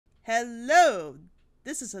Hello!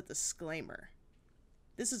 This is a disclaimer.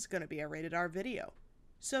 This is going to be a rated R video.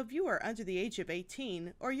 So if you are under the age of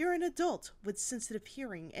 18, or you're an adult with sensitive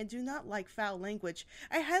hearing and do not like foul language,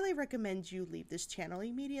 I highly recommend you leave this channel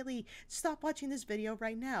immediately. Stop watching this video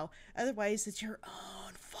right now, otherwise it's your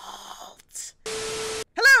own fault.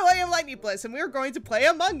 Hello, I am Lightning Bliss, and we are going to play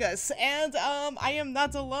Among Us, and I am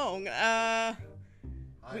not alone.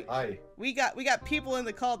 We got people in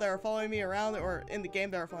the call that are following me around, or in the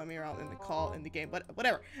game that are following me around in the call, in the game, but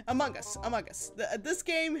whatever. Among Us. This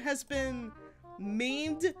game has been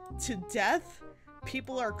memed to death.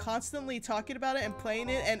 People are constantly talking about it and playing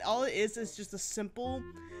it, and all it is just a simple,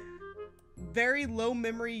 very low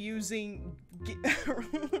memory using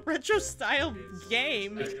retro style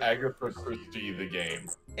game. It's Agatha Christie the game.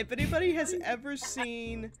 If anybody has ever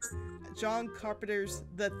seen John Carpenter's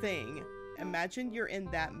The Thing, imagine you're in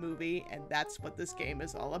that movie, and that's what this game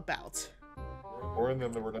is all about. Or in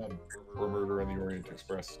Them That Were Done. Or Murder on the Orient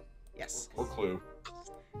Express. Yes. Or Clue.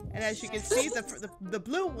 And as you can see, the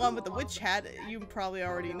blue one with the witch hat, you probably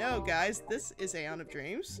already know, guys. This is Aeon of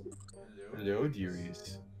Dreams. Hello,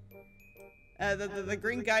 dearies. The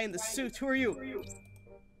green guy in the suit, who are you?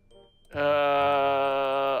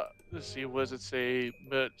 Let's see, what does it say?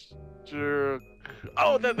 Mr.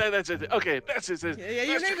 Oh, that's it. Okay, that's it. Yeah,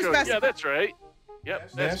 your name is Code. Master. Yeah, that's right.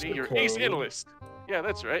 Yep, that's me, Master your Code. ace analyst. Yeah,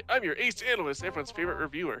 that's right. I'm your ace analyst, everyone's favorite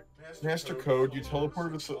reviewer. Master Code, you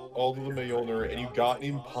teleported us all to the Mjolnir and you got an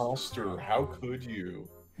imposter. How could you?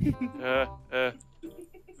 There's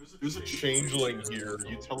a changeling here.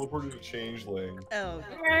 You teleported a changeling. Oh,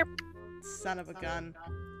 son of a gun.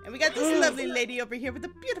 And we got this lovely lady over here with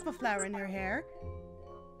a beautiful flower in her hair.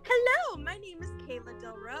 Hello, my name is Kayla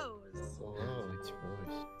Del Rose. Oh, it's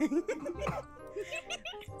Rose.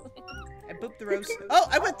 I booped the rose. Oh,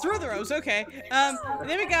 I went through the rose. Okay. And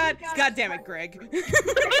then we got. God damn it, Greg.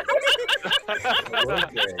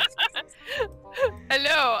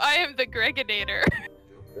 Hello, I am the Greginator.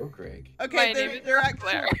 Hello, Greg. Okay, their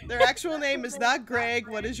actual name is not Greg.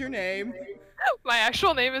 What is your name? My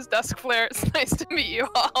actual name is Duskflare. It's nice to meet you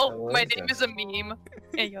all. like My that. name is a meme.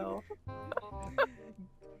 Hey yo.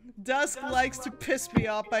 Dusk likes to piss me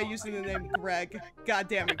off by using the name Greg. God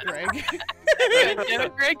damn it, Greg.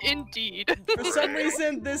 Greg, indeed. For some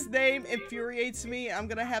reason, this name infuriates me. I'm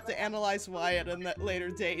gonna have to analyze why at a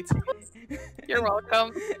later date. You're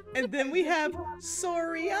welcome. And then we have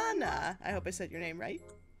Soriana. I hope I said your name right.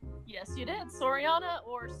 Yes, you did. Soriana,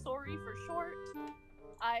 or Sorry for short.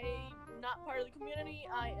 I'm not part of the community.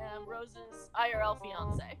 I am Rose's IRL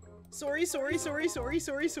fiance. Sorry. Sorry. Congratulations,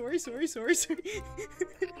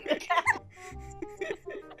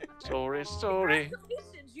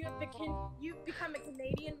 you've become a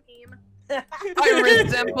Canadian meme. I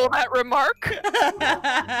resemble that remark.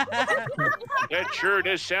 That sure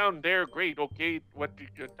does sound there great. Okay, what you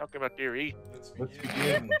talking about there, E? Let's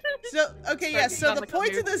begin. So, okay, yeah, so the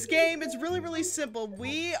point of this game is really simple.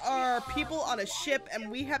 We are people on a ship, and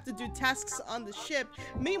we have to do tasks on the ship.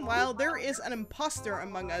 Meanwhile, there is an imposter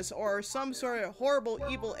among us, or some sort of horrible,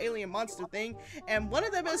 evil alien monster thing, and one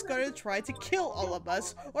of them is going to try to kill all of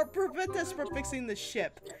us, or prevent us from fixing the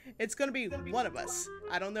ship. It's going to be one of us.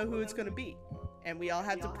 I don't know who it's going to be. And we all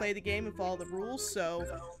have to play the game and follow the rules, so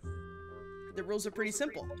the rules are pretty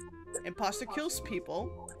simple. Imposter kills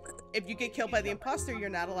people. If you get killed by the imposter, you're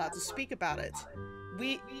not allowed to speak about it.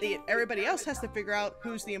 Everybody else has to figure out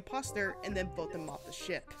who's the imposter and then vote them off the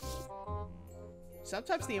ship.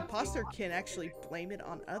 Sometimes the imposter can actually blame it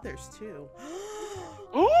on others too.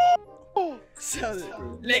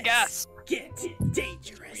 So let's get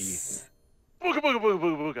dangerous. Booga booga booga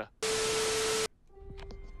booga booga.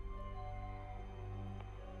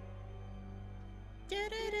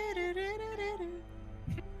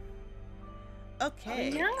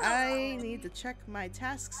 Okay, I need to check my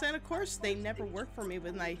tasks, and of course they never work for me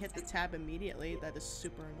when I hit the tab immediately. That is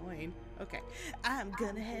super annoying. Okay, I'm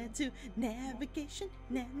gonna head to navigation,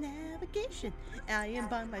 navigation. I am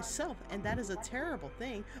by myself, and that is a terrible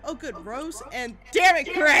thing. Oh good, Rose, and damn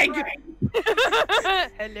it, Greg!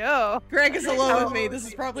 Hello. Greg is alone with me. This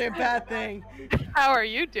is probably a bad thing. How are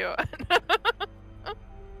you doing?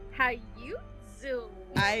 How you do?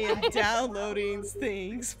 I am downloading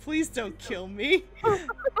things. Please don't kill me.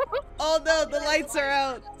 Oh no, the lights are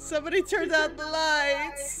out. Somebody turned out the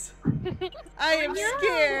lights. I am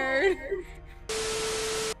scared.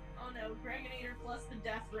 Oh no, Greginator plus the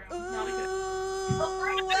death room. Not a good.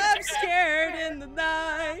 Ooh, I'm scared in the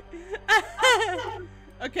night.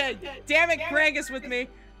 Okay, damn it, Greg is with me.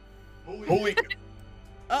 Holy.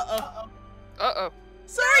 Uh-oh. Uh-oh.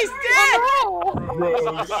 Sorry, he's dead! Oh, no.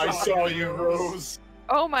 Rose, I saw you, Rose.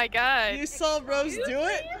 Oh my god. You saw Rose do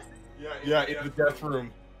it? Yeah, in the death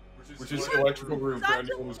room, which is the electrical room for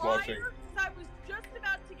anyone who's watching. I was just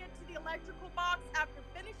about to get to the electrical box after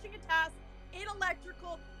finishing a task in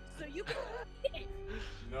electrical, so you can.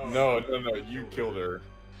 No, you killed her.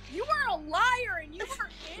 You were a liar, and you were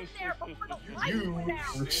in there before the lights You went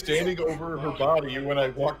out. were standing over her body when I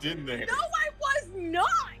walked in there. No, I was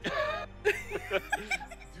not.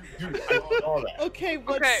 Dude, I saw that. Okay,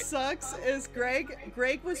 what sucks is Greg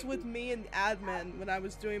was with me in admin when I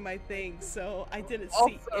was doing my thing, so I didn't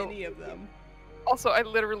see any of them. Also, I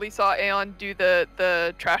literally saw Aeon do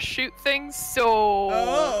the trash chute things, so...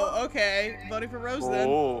 Oh, okay. Voting for Rose then.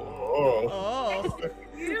 Oh.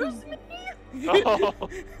 Excuse me? Oh.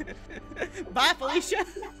 Bye, Felicia.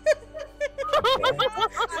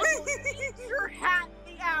 I will eat your hat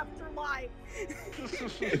in the afterlife.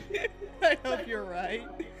 I hope you're right.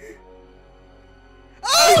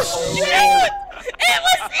 Oh, shit! It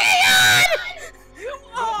was Aeon! You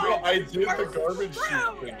are. No, I did the garbage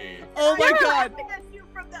chute thingy. Oh my god. You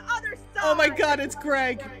from the other side. Oh my god, it's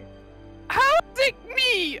Greg. How is it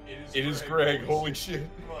me? It is Greg, holy shit.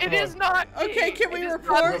 It is not me. Okay, can we It is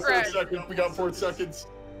report? not We got 4 Greg. seconds. We got 4 seconds.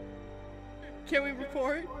 Can we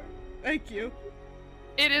report? Thank you.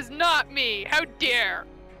 It is not me. How dare.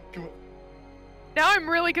 Come on. Now I'm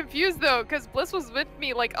really confused though, because Bliss was with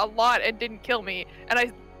me like a lot and didn't kill me, and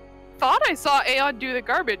I thought I saw Aeon do the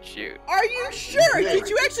garbage chute. Are you sure? Did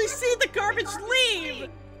you actually see the garbage leave?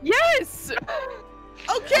 Yes!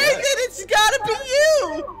 Okay, then it's gotta be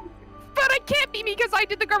you! But it can't be me because I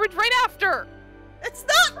did the garbage right after! It's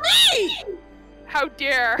not me! How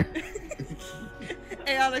dare.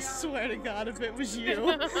 Aeon, I swear to god if it was you.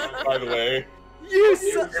 By the way, You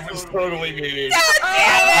it was totally me. God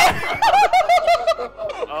damn it!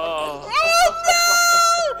 Oh.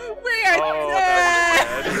 Oh no! We are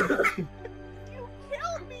dead! You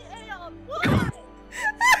killed me, Aeon. Why?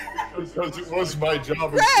 Because it was my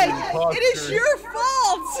job. Greg, it is your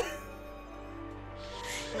fault!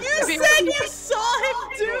 You said you saw him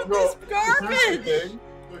do this garbage!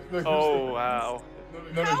 Oh, wow.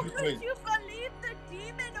 How could you believe the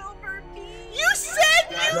demon over me? You said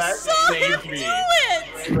you That saw him saved me. do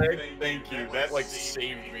it! Greg, thank you. That like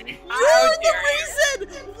saved me. You're the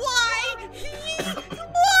reason why he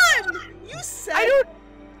won! You said I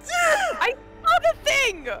saw the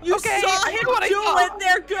thing! you okay, saw I him know what I do saw. it,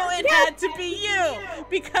 therefore it had to be you!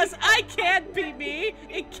 Because I can't be me!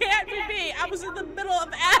 It can't be me! I was in the middle of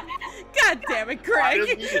God damn it,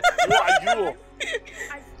 Greg! Why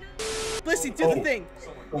Blissy, do the thing!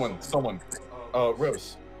 Someone.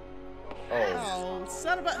 Rose. Oh. Oh,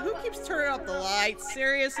 son of a- who keeps turning off the lights?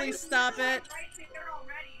 Seriously, stop it.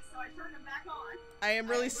 I am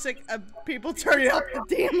really sick of people turning off the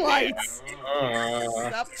damn lights.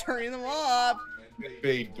 Stop turning them off.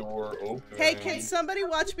 Bay door open. Hey, can somebody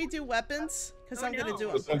watch me do weapons? Because I'm gonna do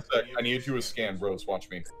it. Just 1 sec. I need you to scan. Rose, watch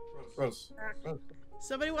me. Rose.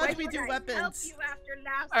 Somebody watch me do weapons.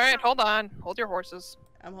 Alright, hold on. Hold your horses.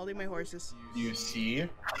 I'm holding my horses. You see?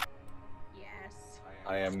 Yes.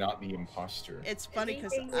 I am not the imposter. It's funny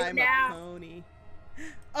because Everything I'm a now. pony.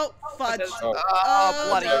 Oh, fudge. Oh,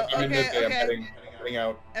 bloody. no. I'm in Okay, this day. I'm okay. heading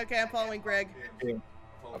out. Okay, I'm following Greg. I'm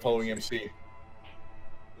following MC.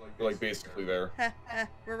 We're like basically there. Heh, heh,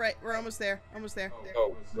 we're right. We're almost there. Almost there.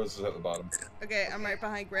 Oh, Rose is at the bottom. Okay, I'm right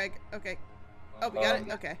behind Greg. Okay. Oh, we got it.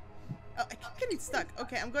 Okay. Oh, I keep getting stuck.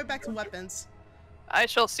 Okay, I'm going back to weapons. I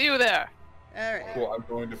shall see you there. All right. Cool. I'm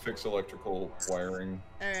going to fix electrical wiring.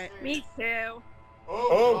 All right. Me too.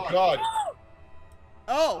 Oh God.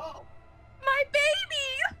 Oh. My baby!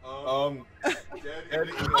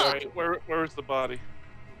 Eddie, Alright, where's the body?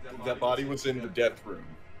 that body was in the death room.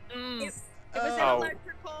 Mm. It was in Oh.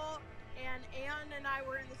 electrical, and Ann and I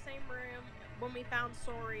were in the same room when we found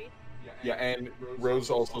Sori. Yeah, and Rose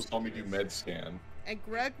also saw me do med scan. And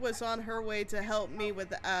Greg was on her way to help me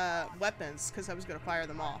with weapons because I was going to fire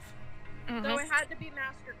them off. Mhm. So it had to be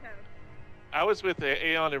Master Code. I was with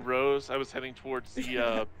Aeon and Rose. I was heading towards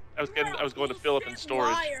the I was going to fill up in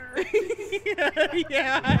storage. Liar.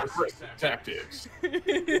 Yeah. Tactics.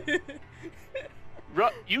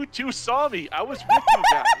 You two saw me. I was with you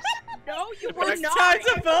guys. No, you were It's not. time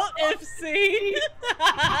to vote FC.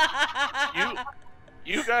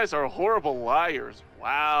 You guys are horrible liars.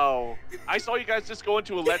 Wow. I saw you guys just go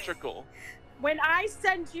into electrical. When I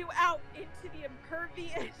send you out into the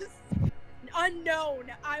impervious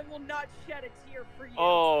unknown, I will not shed a tear for you.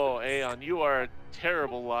 Oh, Aeon, you are a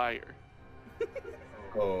terrible liar.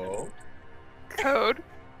 Oh. Code.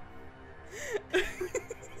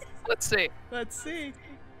 Let's see. Let's see.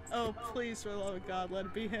 Oh, please, for the love of God, let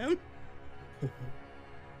it be him.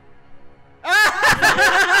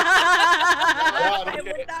 I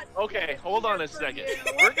would not Okay, hold on a second.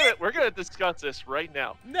 We're gonna discuss this right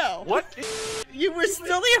now. No. What? You were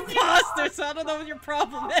still the imposter, so I don't know what your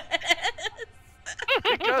problem is.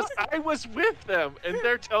 Because I was with them, and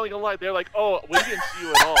they're telling a lie. They're like, "Oh, we didn't see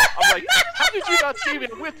you at all." I'm like, "How did you not see me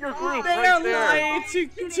with your group They right are there?" lying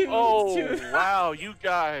to Wow, you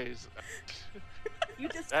guys. You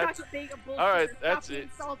just got to bait a bullshit. All right, that's it.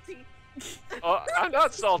 Salty. I'm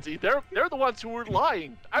not salty. They're the ones who were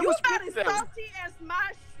lying. I was about with as them. salty as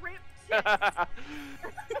my shrimp tips.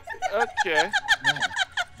 Okay.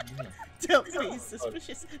 Don't be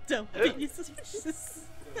suspicious. Don't be suspicious.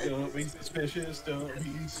 Don't be suspicious. Don't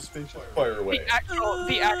be suspicious. Fire away. The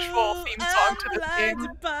actual theme song to this game.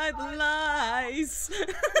 Blinded by the lies.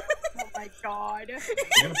 Oh my god.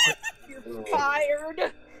 You're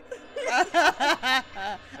fired.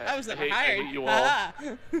 I was never I hired. hate you all.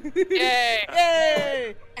 Yay!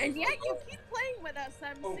 Yay! And yet you keep playing with us,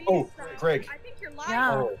 MC. Oh, so Greg. I think you're lying.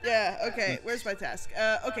 Yeah. Oh. Yeah, okay, where's my task?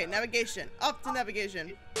 Okay, navigation. Up to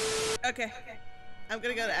navigation. Okay. I'm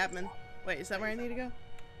gonna go to admin. Wait, is that where I need to go?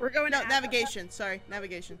 We're going No, to navigation. Sorry,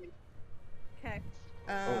 navigation. Okay.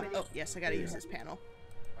 Oh, yes, I gotta use this panel.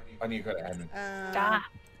 I need to go to admin.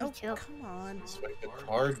 Oh, come on. Swipe the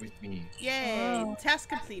card with me. Yay, task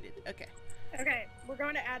completed. Okay. Okay, we're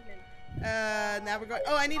going to admin. Now we're going.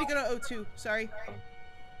 Oh, I need to go to O2. Sorry.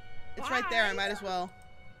 It's right there. I might as well.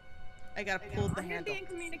 I gotta pull the I'm gonna handle. be in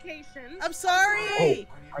communications. I'm sorry. Oh,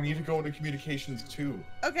 I need to go into communications too.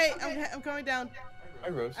 Okay, I'm going down. Hi,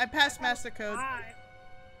 Rose. I passed master code. Bye.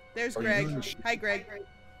 There's Are you Greg. doing the shoot? Hi, Greg.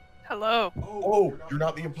 Hello. Oh, you're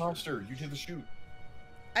not the imposter. You did the shoot.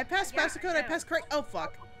 I passed master code. I passed correct. Oh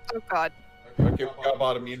fuck. Oh god. Okay, we got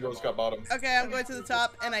bottom. Me and Rose got bottom. Okay, I'm going to the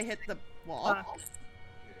top, and I hit the wall.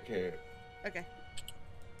 Okay. Okay.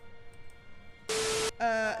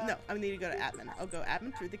 No, I need to go to admin. I'll go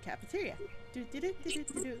admin through the cafeteria.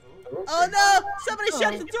 Oh no! Somebody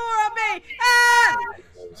shut the door on me! Ah!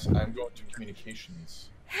 I'm going to communications.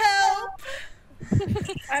 Help!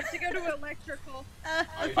 I have to go to electrical.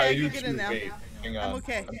 Okay, I I do can get in too. now. Wait, hang on. I'm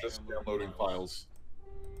okay. I'm just downloading files.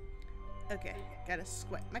 Okay, gotta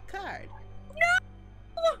swipe my card.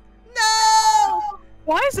 No! No!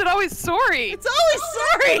 Why is it always sorry? It's always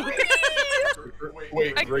sorry!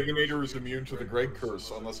 Wait, Gregonator is immune to the Greg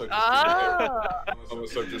curse unless I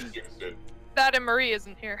just jinxed it. That and Marie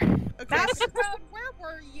isn't here. Okay, Master Code, where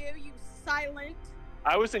were you, you silent?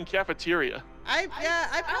 I was in cafeteria. I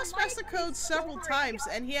passed master code several times,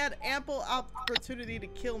 and he had ample opportunity to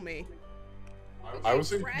kill me. I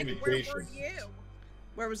was in Greg, communications. where were you?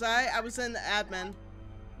 Where was I? I was in the admin.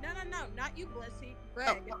 No, not you, Blissy.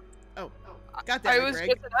 Greg. Oh, God I damn it, was Greg.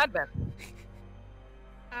 just an admin.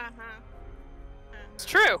 It's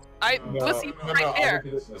true. No, Blissy, no, right there.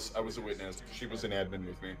 I was a witness. She was an admin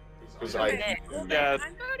with me. Because Okay. Yeah,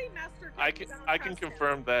 I'm voting Master Code. I can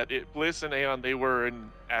confirm that Bliss and Aeon, they were in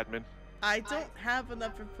admin. I don't have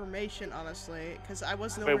enough information, honestly, because I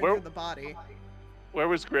wasn't Wait, over where- near the body. Where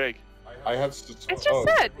was Greg? I have. It just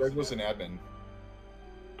said. Greg was an admin.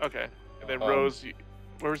 Okay, and then Rose,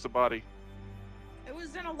 where's the body? It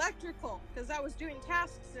was in electrical, because I was doing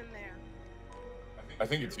tasks in there. I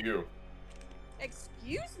think it's you.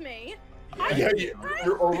 Excuse me? Yeah,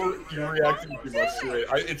 you're reacting too much to it.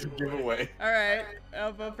 It's a giveaway. Alright,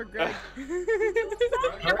 I'll vote for Greg.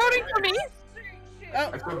 You're voting for me? Oh.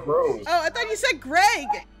 I said Rose. Oh, I thought you said Greg!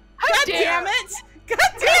 How God dare. damn it! God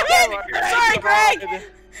damn it! Sorry, Greg!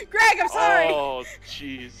 Greg, I'm sorry! Oh,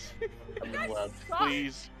 jeez.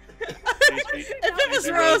 Please. If it was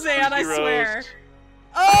Roseanne, I swear. Rose.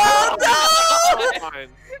 Oh, no! Come on.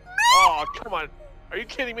 Oh, come on. Are you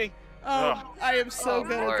kidding me? Oh, Ugh. I am so Oh,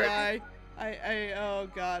 gonna Lord. die. Oh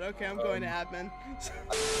god, okay, I'm going to admin.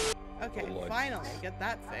 Okay, Oh, Lord. finally, get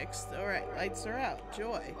that fixed. Alright, lights are out.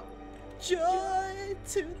 Joy. Joy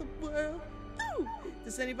to the world. Ooh.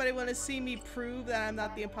 Does anybody want to see me prove that I'm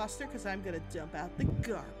not the imposter? Because I'm gonna dump out the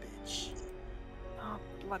garbage. Oh,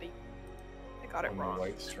 bloody. I got it When the wrong.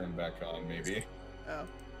 lights turn back on, maybe. Oh,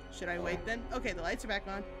 should I wait then? Okay, the lights are back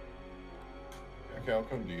on. Okay, I'll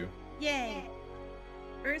come to you. Yay!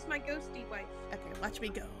 Where's my ghosty wife? Okay, watch me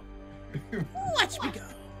go. Watch me go.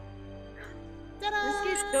 Ta-da!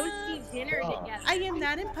 Let's get ghosty dinner together. I am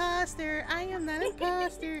not imposter. I am not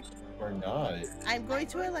imposter. Or not. I'm going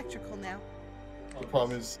to electrical now. The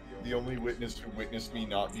problem is, the only witness who witnessed me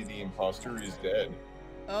not be the imposter is dead.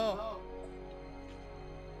 Oh.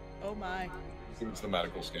 Oh my. It was the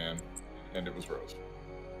medical scan, and it was Rose.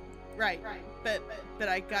 Right. But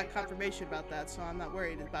I got confirmation about that, so I'm not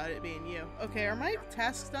worried about it being you. Okay, are my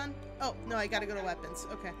tasks done? Oh, no, I gotta go to weapons.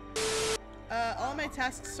 Okay. All my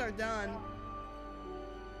tasks are done.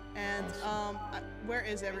 And, where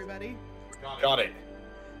is everybody? Got it.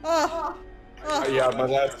 Oh! Yeah, my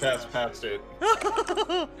last task passed it.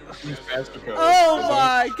 Please pass the code. Oh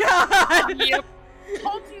my god! Yep.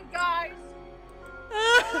 Told you guys.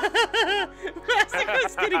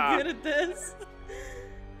 Massacre's getting good at this.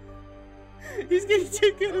 He's getting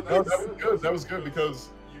too good at No, this. that was good. That was good because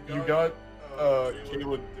you got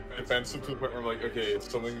Kayla defensive to the point where I'm like, okay,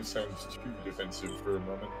 something sounds too defensive for a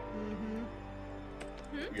moment.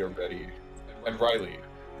 We are ready. And Riley.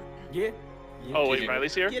 Yeah. Oh wait,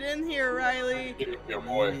 Riley's here? Get in here, Riley. Get in here,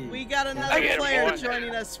 boy. We got another Get in, player boy.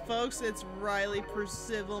 joining us, folks. It's Riley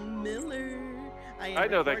Percival Miller. I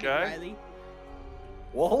know that recording, guy. Riley.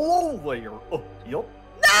 Well, hello there. Oh,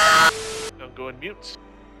 yep. Don't go in mute.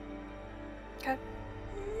 Okay.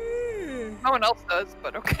 No one else does,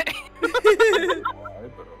 but okay. Alright,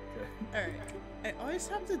 but okay. Alright. I always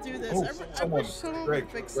have to do this. Oh, I someone. wish someone Greg,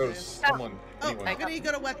 would fix Rose, this. someone. Oh, Anyone. I'm gonna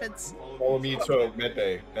go to weapons. Follow me to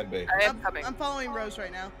Medbay. Medbay. I am coming. I'm following Rose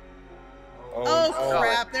right now. Oh, Oh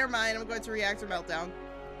crap, never mind. I'm going to Reactor Meltdown.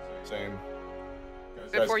 Same.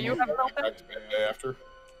 Before Guys, you can have we a meltdown? back to Medbay after?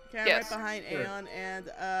 Okay, I'm Yes. right behind Sure. Aeon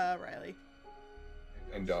and Riley.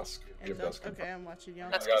 And Dusk. And Give Dusk. Dusk. Okay, I'm watching you.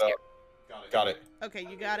 That's Got it. Got it. Okay,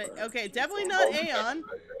 you got it. Okay, definitely not Aeon.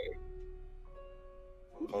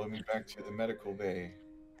 Follow me back to the medical bay.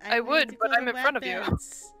 I need would, to but go I'm to in front of you.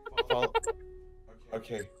 weapons. Follow.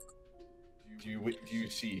 Okay. Do you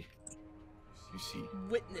see? You see?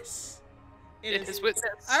 Witness. It is witness.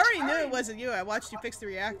 I already knew it wasn't you. I watched you fix the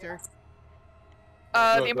reactor.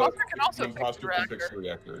 The imposter can also the fix the imposter can fix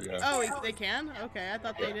reactor. the reactor. Yeah. Oh, they can? Okay, I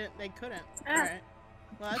thought they didn't. They couldn't. All right.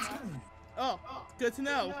 Well, that's. Oh, good to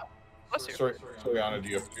know. Bless you. Sorry, Soriana, do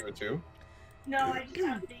you have to do it too? No, I just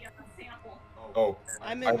have the sample. Oh,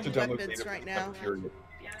 I'm I have to in download weapons data right from now. Period.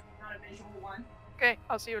 Yeah, not a visual one. Okay,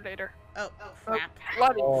 I'll see you later. Oh, crap.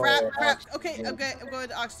 Bloody. Oh, Crap. Okay, I'm going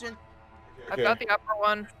to oxygen. I've got the upper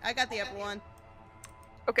one. I got the upper one.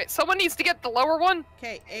 Okay, someone needs to get the lower one.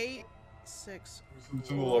 Okay, 8, 6, Who's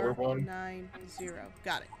in the lower 4, one? 9, 0.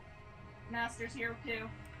 Got it. Master's here too.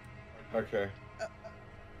 Okay.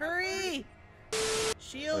 Hurry!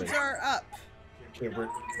 Shields Right. are up. Okay, where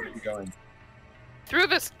are you going? Through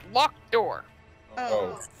this locked door.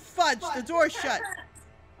 Oh, fudge! The door's shut.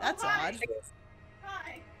 That's odd.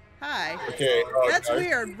 Hi. Hi. Okay. That's guys,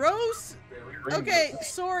 weird. Rose. bring Okay,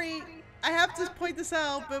 sorry. I have to point this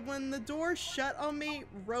out, but when the door shut on me,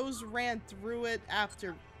 Rose ran through it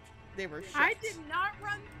after they were shut. I did not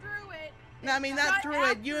run through it. No, I mean not Shut through it.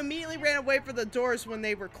 after- You immediately ran away from the doors when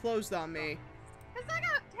they were closed on me. Cause I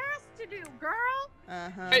got tasks to do, girl.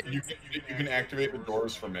 Uh-huh. You can activate the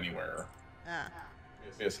doors from anywhere. Ah.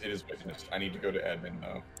 Yes, it is witnessed. I need to go to admin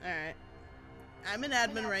though. Alright. I'm an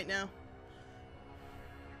admin right now.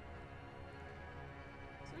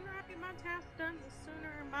 The sooner I get my tasks done, the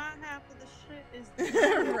sooner my half of the shit is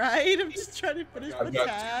done. Right? I'm just trying to finish my I've got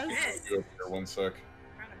task. two up here. 1 sec.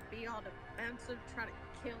 Trying to be all defensive, trying to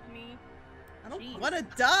kill me. I don't Jeez. want to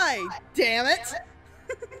die, damn it!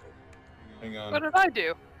 Hang on. What did I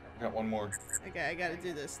do? I got one more. Okay, I gotta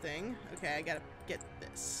do this thing. Okay, I gotta get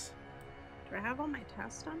this. Do I have all my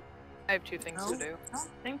tasks done? I have 2 things to No. do. I don't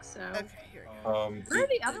think so. Okay, here we go. Where are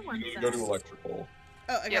the other You ones need to go at? to electrical.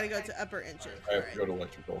 Oh, I gotta Yep. go to upper engine. I have to go Alright. to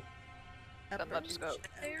electrical. Upper let's go. engine,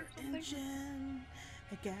 There, upper something. engine.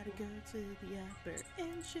 I gotta go to the upper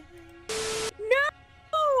engine.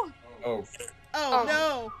 Oh! Oh, Oh, Oh.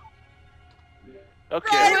 no!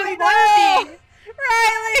 Okay. Riley, no!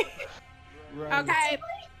 Riley! Okay.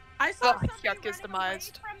 I saw Oh, somebody Yuck running is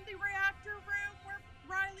demised. away from the reactor room where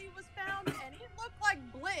Riley was found, and he looked like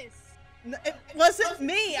Bliss. No, it wasn't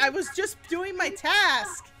me. I was just doing my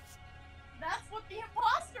task. That's what the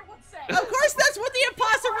imposter would say. Of course, that's what the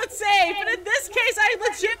imposter would say. But in this case, I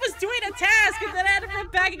legit was doing a task, and then I had to run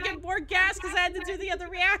back and get more gas because I had to do the other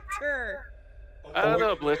reactor. I don't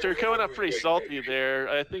know, Bliss. You're coming up pretty salty there.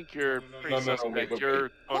 I think you're pretty No, suspect. wait. You're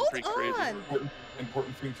going Hold pretty crazy. on.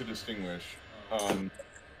 important thing to distinguish.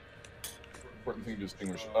 Important thing to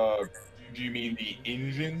distinguish. Do you mean the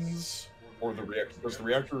engines or the reactor? Because the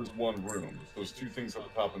reactor is one room. Those two things at the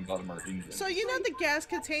top and bottom are engines. So you know the gas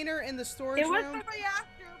container in the storage It was the room?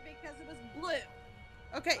 reactor because it was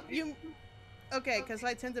blue. Okay, Okay, because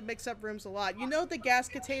I tend to mix up rooms a lot. You know the gas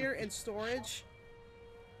container in storage?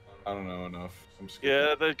 I don't know enough. I'm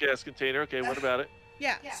Yeah, the gas container. Okay, what about it?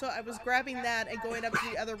 Yeah, so I was grabbing that and going up to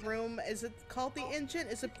the other room. Is it called the engine?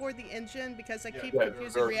 Is it for the engine? Because I keep Yeah,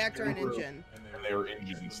 confusing there are reactor and two rooms, engine. And they are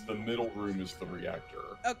engines. The middle room is the reactor.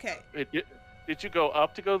 Okay, Did you go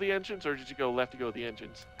up to go the engines, or did you go left to go the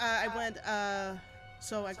engines? I went,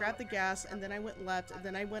 So I grabbed the gas, and then I went left, and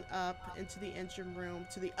then I went up into the engine room,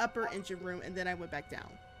 to the upper engine room, and then I went back down.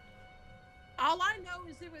 All I know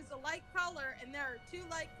is it was a light color, and there are 2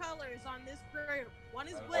 light colors on this group. One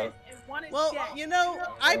is Bliss, and one is Well, Dax. you know,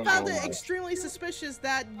 I found it extremely suspicious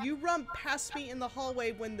that you run past me in the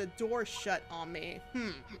hallway when the door shut on me.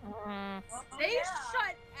 They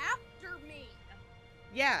shut after me.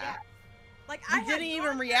 Yeah. Like You didn't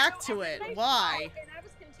even react to it. Why? And I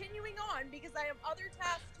was continuing on because I have other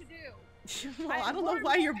tasks to do. Well, I don't know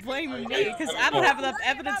why you're blaming me, because I don't have enough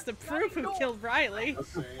evidence to prove who killed Riley.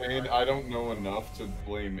 And I don't know enough to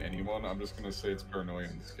blame anyone. I'm just gonna say it's paranoia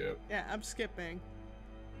and skip. Yeah, I'm skipping.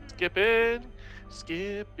 Skip it,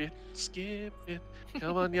 skip it, skip it.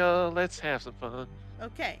 Come on, y'all, let's have some fun.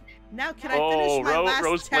 Okay, now can I finish my last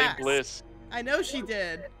Rose played task? Bliss. I know she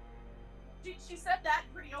did. She said that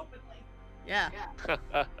pretty openly. Yeah.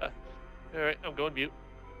 Alright, I'm going mute.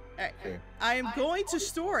 Alright. Okay. I am going to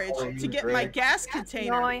storage Oh, to get my Greg. gas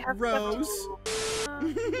container, No, I have Rose.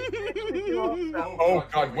 Oh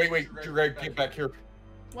god, wait, Greg, get back here.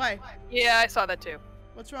 Why? Yeah, I saw that too.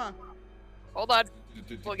 What's wrong? Hold on.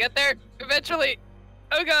 We'll get there eventually.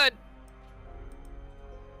 Oh god.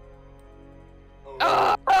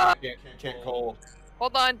 Can't call.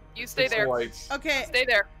 Hold on. You stay Fix the there. lights. Okay, Stay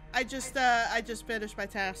there. I just finished my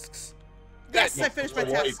tasks. Yes, I finished my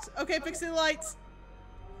Fix the tasks. Okay, fixing the lights.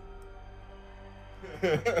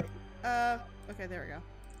 Okay, there we go.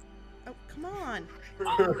 Oh, come on.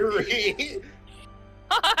 Hurry.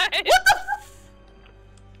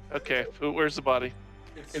 Okay, where's the body?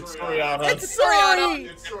 It's Soriana. It's sorry!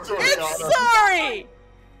 It's sorry!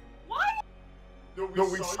 No,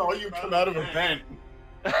 we saw you come out of a vent.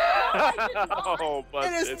 Oh, It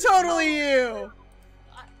busted. is totally you!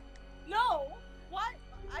 No! What?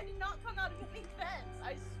 I did not come out of any vents,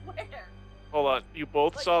 I swear. Hold on, you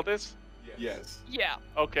both saw this? Yes. Yeah.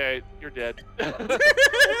 Okay, you're dead.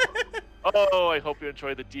 Oh, I hope you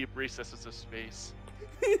enjoy the deep recesses of space.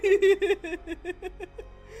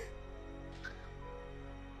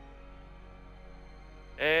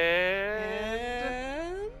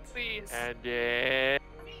 And... Please. And then...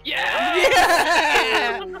 Yeah!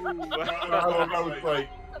 Yeah! I was like,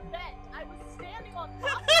 The vent. I was standing on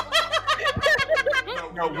top of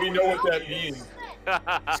no, we know what that means.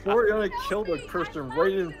 Soriana killed a person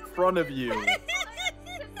right in front of you. I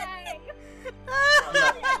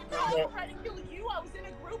tried to kill you. I was in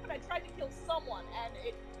a group and I tried to kill someone and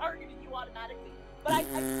it targeted you automatically. But I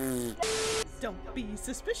Don't be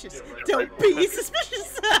suspicious. Don't be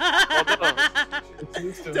suspicious.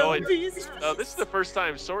 Don't be suspicious. No, this is the first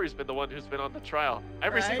time Sori's been the one who's been on the trial.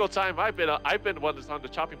 Every Right. single time I've been the one that's on the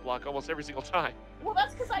chopping block almost every single time. Well,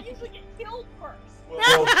 that's because I usually get killed first.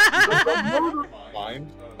 Well,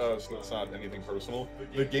 mind, so it's not anything personal.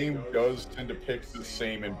 The game does tend to pick the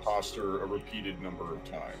same imposter a repeated number of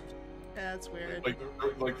times. That's weird. Like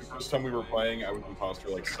the first time we were playing, I was imposter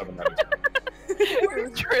like 7 out of 10. It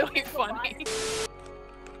was really funny.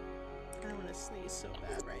 I want to sneeze so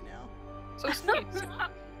bad right now. So sneeze.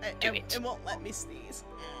 Do it. It won't let me sneeze.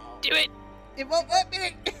 Do it. It won't let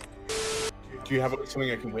me. Do you have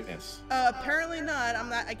something I can witness? Apparently not.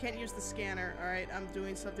 I can't use the scanner. All right, I'm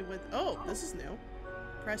doing something with. Oh, this is new.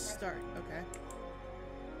 Press start. Okay.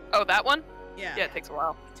 Oh, that one? Yeah. Yeah, it takes a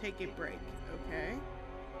while. Take a break. Okay.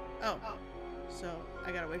 Oh. So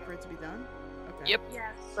I gotta wait for it to be done. Okay. Yep.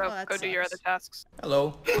 Yes. So Oh, that go do your sucks. other tasks.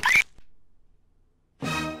 Hello.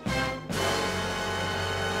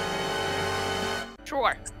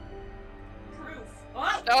 Sure. Proof.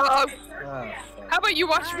 Oh, Ah, how about you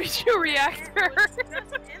watch me do Reactor? Just in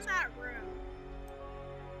that room.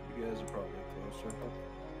 you guys are probably closer.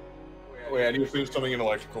 Wait, I need to finish something in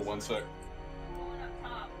electrical. 1 sec.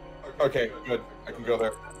 Okay, good. I can go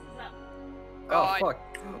there. Oh, fuck.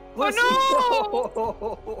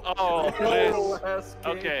 Oh, Bliss. Last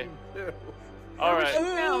game, Okay. too. All right.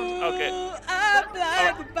 Ooh, Okay. I'm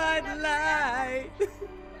blinded by the light. Those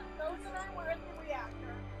and I were in the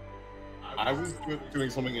reactor. I was doing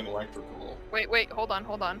something in electrical. Wait, hold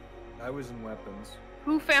on. I was in weapons.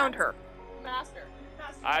 Who found her? Master.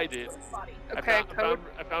 I did. Body. Okay, code.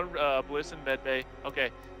 I found Bliss and Medbay. Okay,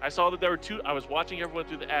 I saw that there were 2. I was watching everyone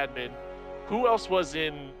through the admin. Who else was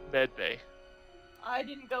in Medbay? I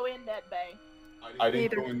didn't go in that bay. I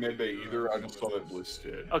didn't go in midbay either. I just saw that Bliss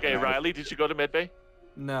did. Okay, And I- Riley, did you go to Medbay?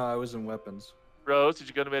 No, I was in weapons. Rose, did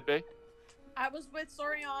you go to Medbay? I was with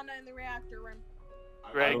Soriana in the reactor room.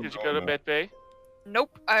 Greg, don't did you know, go to man. Medbay?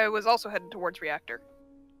 Nope, I was also headed towards Reactor.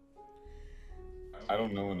 I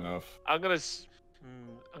don't know enough. I'm gonna sus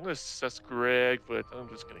Greg, but I'm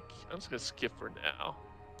just gonna skip for now.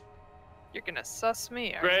 You're gonna suss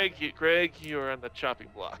me, are Greg, you're on the chopping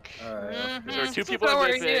block. Alright. There are two So people in are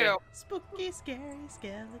midday. you. Spooky, scary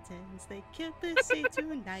skeletons. They killed the sea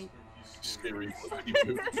tonight. Scary.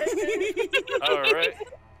 All right,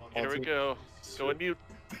 here we go. Go and mute.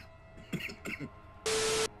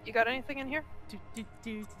 You got anything in here?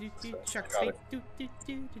 Shark Got bait.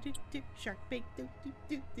 Shark bait.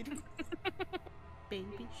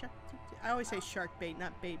 Baby shark. I always say shark bait,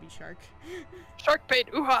 not baby shark. Shark bait,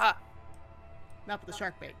 ooh-ha! Not for the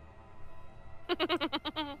shark bait.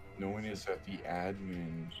 No one is at the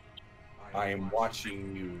admin. I am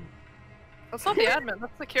watching you. That's not the admin,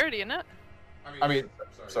 that's security, isn't it? I mean,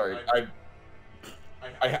 sorry.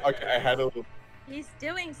 I had a little. He's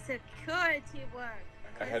doing security work.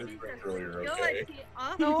 I had a drink earlier. Okay. Security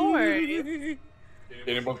No worries.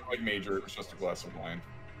 It wasn't like major. It was just a glass of wine.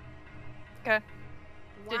 Okay.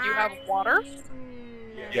 Did you have water?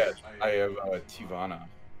 Yes, I have Tivana.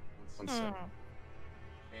 One second.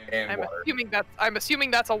 And water. I'm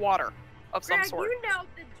assuming that's a water of some Greg, sort. you know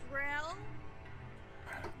the drill.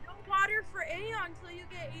 No water for Aeon until you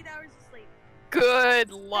get 8 hours of sleep.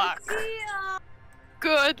 Good luck. Deal.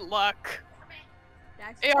 Good luck.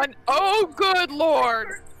 That's And oh, good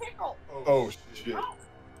lord. Oh shit.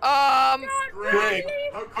 Greg,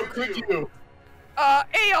 how could you?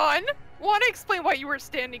 Aeon, want to explain why you were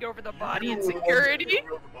standing over the body in security?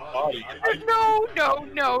 Body. No,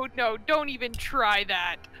 don't even try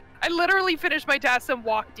that. I literally finished my task and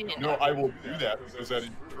walked in. No, I will do that because that is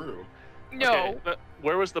true. No, Okay, but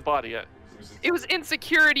where was the body at? it was in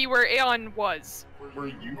security where Aeon was. Where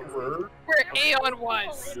you were? Where Aeon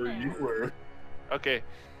was. Where you were? Okay.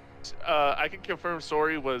 I can confirm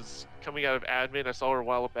Sori was coming out of admin. I saw her a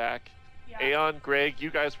while back. Yeah. Aeon, Greg,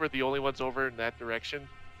 you guys were the only ones over in that direction.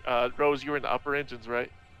 Rose, you were in the upper engines,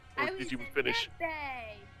 right? Or I was did you in finish?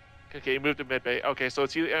 Bay. Okay, you moved to medbay. Okay, so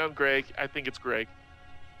it's either Aeon, Greg. I think it's Greg.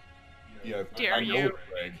 Yeah, Dare I know you. it's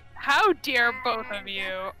Greg. How dare both of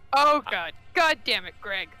you? Oh god. God damn it,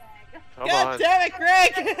 Greg. Come God on. damn it,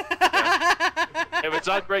 Greg! If it's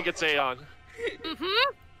not Greg, it's Aeon.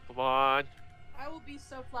 Mm-hmm. Come on. I will be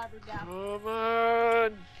so flabbergasted. Come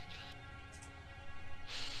on.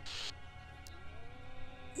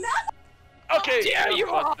 Okay. Dare I'm you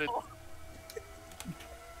busted. all?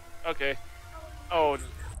 Okay. Oh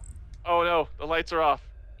no, the lights are off.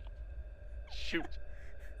 Shoot.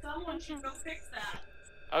 Someone should go fix that.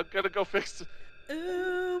 I'm gonna go fix it.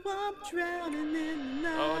 Ooh, I'm drowning in the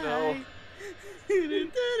night. Oh no.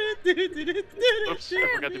 Oops, I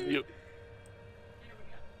forgot to mute.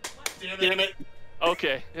 Damn it!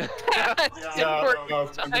 Okay. Didn't Yeah, work no,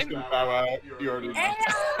 this I'm just time. gonna bow out. You already know.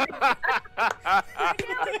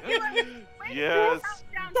 Yes.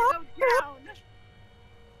 Down, go down.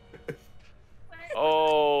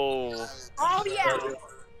 Oh. Oh yeah.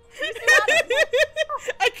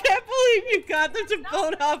 I can't believe you got them to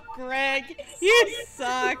vote off Greg. You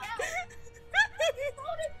suck.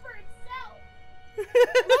 Voted for itself.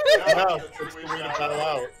 Bow out. It's the way to bow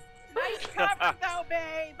out. Nice cover though,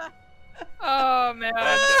 babe. Oh man.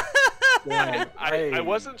 Damn, I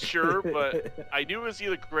wasn't sure, but I knew it was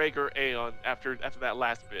either Greg or Aeon after that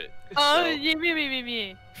last bit. Oh, So-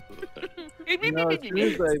 me. You know, as soon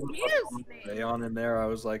as I Excuse me. Aeon in there, I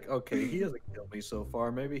was like, okay, he hasn't killed me so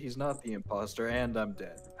far. Maybe he's not the imposter, and I'm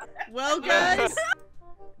dead. Well, guys,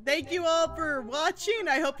 thank you all for watching.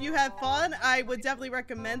 I hope you had fun. I would definitely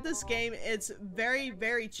recommend this game. It's very,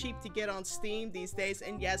 very cheap to get on Steam these days.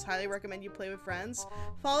 And yes, highly recommend you play with friends.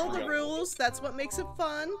 Follow the rules. That's what makes it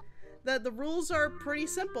fun. The rules are pretty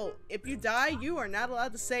simple. If you die, you are not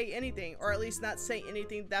allowed to say anything, or at least not say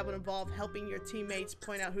anything that would involve helping your teammates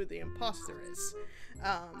point out who the imposter is.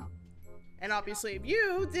 And obviously, if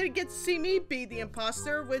you didn't get to see me be the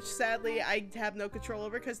imposter, which sadly I have no control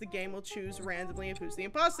over because the game will choose randomly of who's the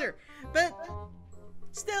imposter. But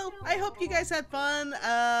still, I hope you guys had fun.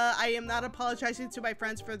 I am not apologizing to my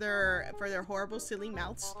friends for their horrible, silly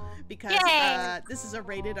mouths because this is a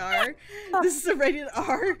rated R. This is a rated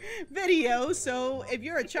R video. So if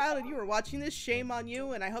you're a child and you are watching this, shame on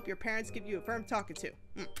you, and I hope your parents give you a firm talking to.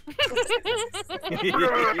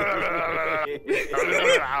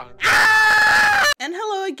 And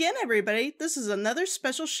hello again, everybody. This is another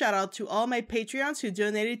special shout out to all my Patreons who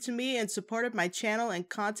donated to me and supported my channel and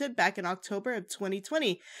content back in October of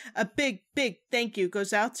 2020. A big thank you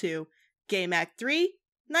goes out to Game Act 3,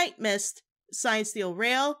 Night Mist, Science Steel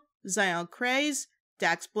Rail, Zion Kraze,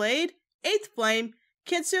 Dax Blade, Eighthflame,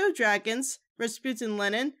 Kenisu-of-Dragons, Rasputin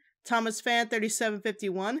Lenin, Thomas Fan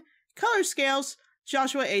 3751, Color Scales,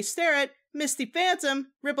 Joshua A. STERRETT, Misty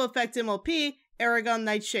Phantom, Ripple-Effect-MLP, Eragon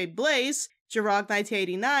Nightshade Blaze, Jirog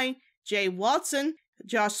 1989, Jay Watson,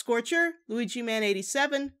 Josh Scorcher,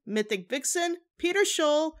 LuigiMan87, MythicVixen, Peter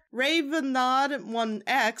Shull,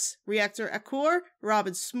 Ravenod1X, Reactor Aakor,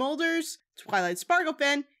 Robin Smolders,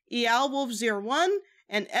 TwilightSparkleFan, EalWolf01,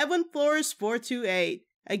 and Edwin Flores428.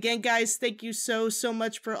 Again, guys, thank you so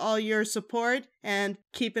much for all your support, and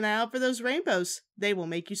keep an eye out for those rainbows. They will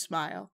make you smile.